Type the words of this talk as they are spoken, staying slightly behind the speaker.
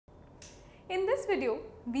In this video,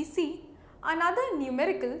 we see another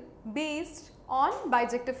numerical based on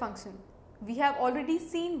bijective function. We have already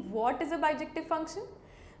seen what is a bijective function.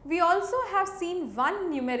 We also have seen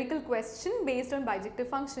one numerical question based on bijective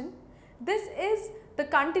function. This is the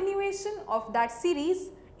continuation of that series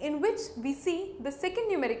in which we see the second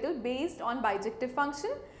numerical based on bijective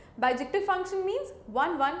function. Bijective function means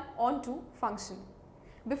 1, 1 on 2 function.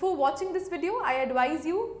 Before watching this video, I advise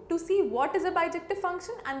you to see what is a bijective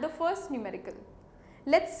function and the first numerical.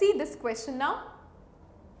 Let's see this question now.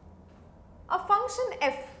 A function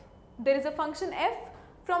f, there is a function f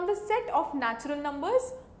from the set of natural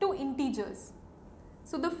numbers to integers.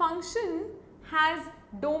 So, the function has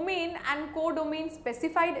domain and codomain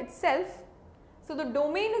specified itself. So, the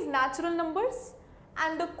domain is natural numbers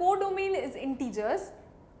and the codomain is integers,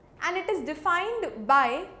 and it is defined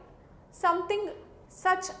by something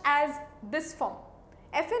such as this form.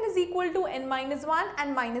 Fn is equal to n minus 1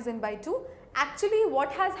 and minus n by 2. Actually,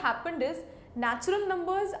 what has happened is natural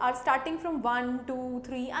numbers are starting from 1, 2,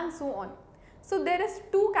 3 and so on. So, there is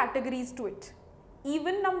two categories to it,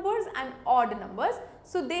 even numbers and odd numbers.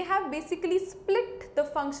 So, they have basically split the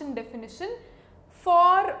function definition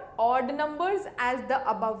for odd numbers as the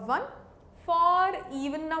above one, for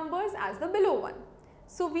even numbers as the below one.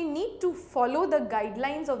 So, we need to follow the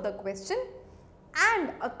guidelines of the question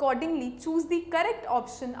and accordingly choose the correct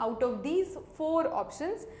option out of these four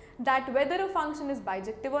options, that whether a function is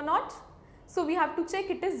bijective or not. So, we have to check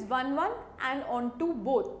it is 1, 1 and on 2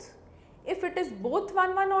 both. If it is both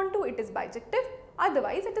 1, 1 on 2, it is bijective,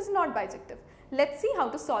 otherwise it is not bijective. Let's see how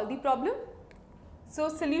to solve the problem. So,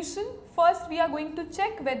 solution, first we are going to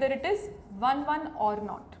check whether it is 1, 1 or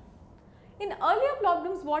not. In earlier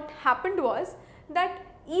problems, what happened was that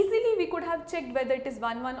easily we could have checked whether it is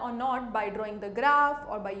 1, 1 or not by drawing the graph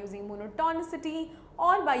or by using monotonicity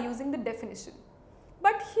or by using the definition.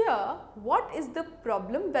 But here, what is the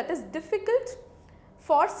problem that is difficult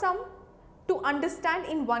for some to understand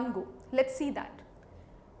in one go? Let's see that.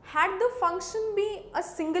 Had the function be a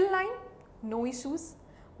single line, no issues,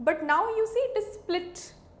 but now you see it is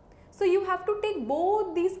split. So, you have to take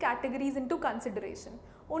both these categories into consideration.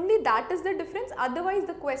 Only that is the difference, otherwise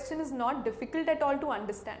the question is not difficult at all to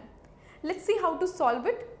understand. Let's see how to solve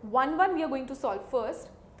it. 1, 1 we are going to solve first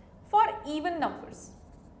for even numbers.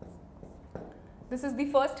 This is the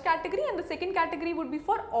first category and the second category would be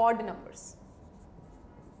for odd numbers.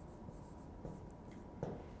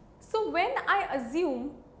 So, when I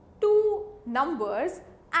assume two numbers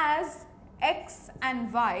as x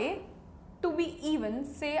and y to be even,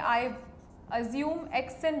 say I assume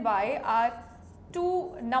x and y are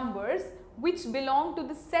two numbers which belong to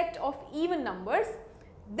the set of even numbers,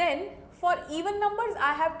 then for even numbers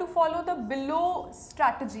I have to follow the below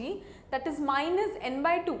strategy, that is minus n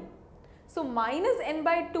by 2. So, minus n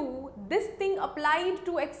by 2, this thing applied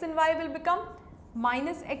to x and y will become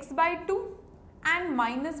minus x by 2 and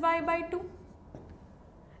minus y by 2.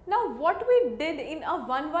 Now, what we did in a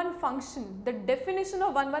 1, 1 function, the definition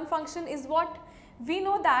of 1, 1 function is what? We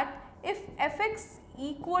know that if fx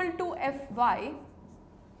equal to fy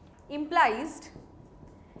implies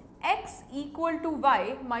x equal to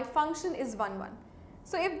y, my function is 1, 1.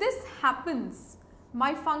 So, if this happens,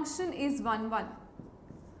 my function is 1, 1.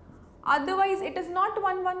 Otherwise, it is not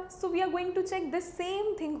 1, 1. So, we are going to check the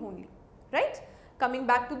same thing only, right? Coming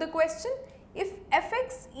back to the question, if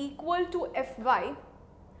fx equal to fy,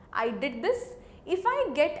 I did this. If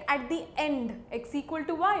I get at the end x equal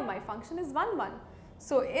to y, my function is 1, 1.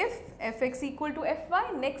 So, if fx equal to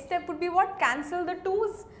fy, next step would be what? Cancel the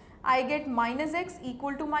 2's. I get minus x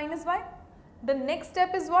equal to minus y. The next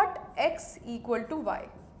step is what? X equal to y.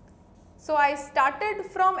 So, I started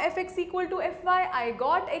from fx equal to fy, I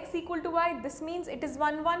got x equal to y. This means it is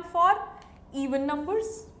 1, 1 for even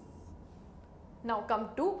numbers. Now, come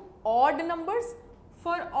to odd numbers.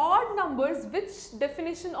 For odd numbers, which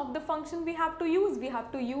definition of the function we have to use? We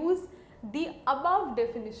have to use the above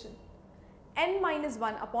definition, n minus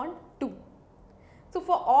 1 upon 2. So,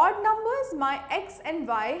 for odd numbers, my x and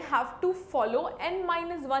y have to follow n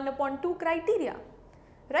minus 1 upon 2 criteria,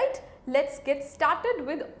 right? Let's get started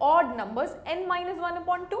with odd numbers, n minus 1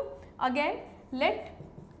 upon 2. Again, let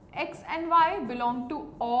x and y belong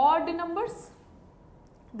to odd numbers.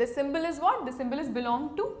 The symbol is what? The symbol is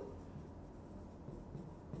belong to.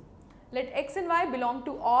 Let x and y belong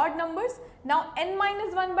to odd numbers. Now, n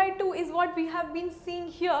minus 1 by 2 is what we have been seeing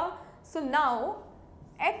here. So, now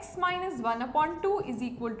x minus 1 upon 2 is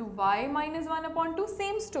equal to y minus 1 upon 2.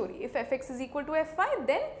 Same story. If fx is equal to fy,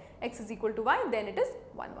 then x is equal to y, then it is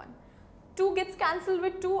 1, 1. 2 gets cancelled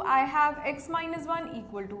with 2. I have x minus 1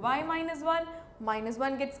 equal to y minus 1. minus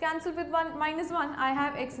 1 gets cancelled with 1 minus 1, I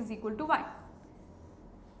have x is equal to y.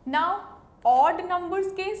 Now odd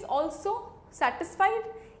numbers case also satisfied,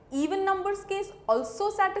 even numbers case also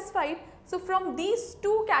satisfied. So from these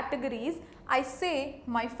two categories I say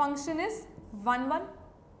my function is 1 1.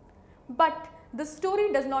 But the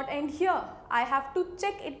story does not end here. I have to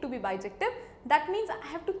check it to be bijective. That means I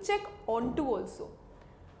have to check onto also.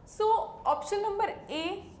 So option number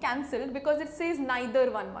A cancelled because it says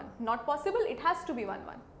neither 1 1. Not possible, it has to be 1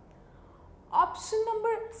 1. Option number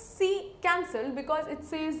C cancelled because it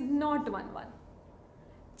says not 1 1.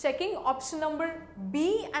 Checking option number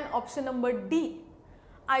B and option number D.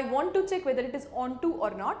 I want to check whether it is onto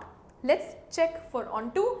or not. Let's check for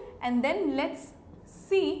onto and then let's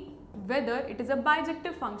see whether it is a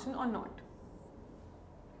bijective function or not.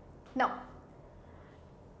 Now,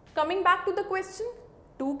 coming back to the question,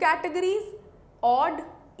 two categories, odd,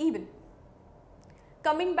 even.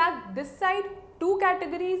 Coming back this side, two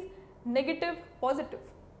categories, negative, positive.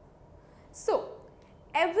 So,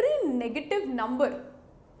 every negative number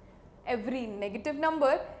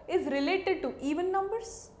is related to even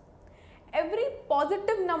numbers. Every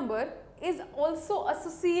positive number is also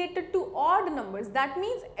associated to odd numbers. That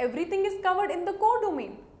means everything is covered in the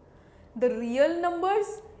codomain. The real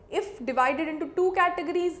numbers, if divided into two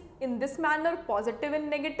categories in this manner, positive and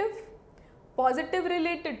negative, positive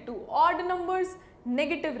related to odd numbers,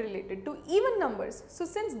 negative related to even numbers. So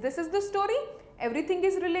since this is the story, everything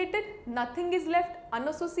is related, nothing is left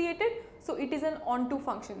unassociated, so it is an onto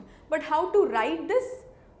function. But how to write this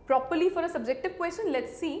properly for a subjective question?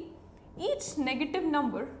 Let's see. Each negative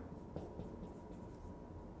number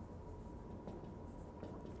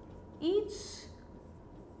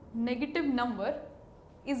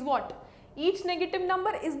is what? Each negative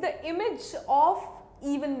number is the image of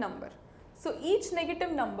even number. So each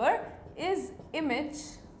negative number is image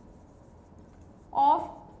of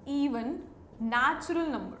even natural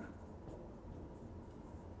number.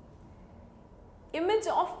 Image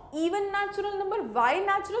of even natural number. Why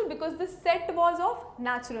natural? Because the set was of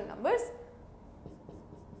natural numbers.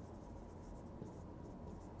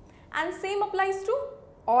 And same applies to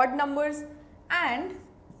odd numbers, and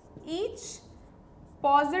each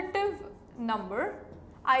positive number,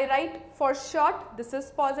 I write for short, this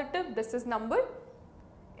is positive, this is number,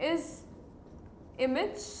 is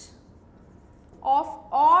image of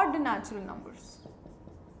odd natural numbers.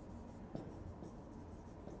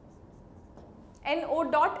 NO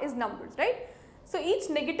dot is numbers, right? So each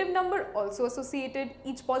negative number also associated,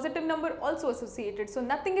 each positive number also associated. So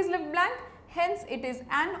nothing is left blank, hence it is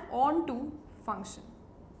an onto function.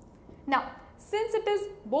 Now, since it is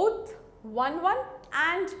both 1 1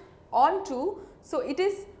 and onto, so it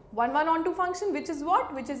is 1 1 onto function, which is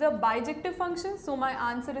what? Which is a bijective function. So my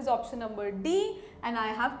answer is option number D, and I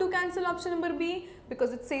have to cancel option number B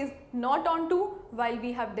because it says not onto while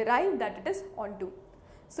we have derived that it is onto.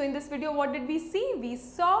 So in this video, what did we see? We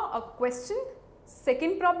saw a question,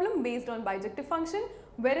 second problem based on bijective function,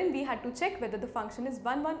 wherein we had to check whether the function is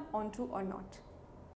 1 1 onto or not.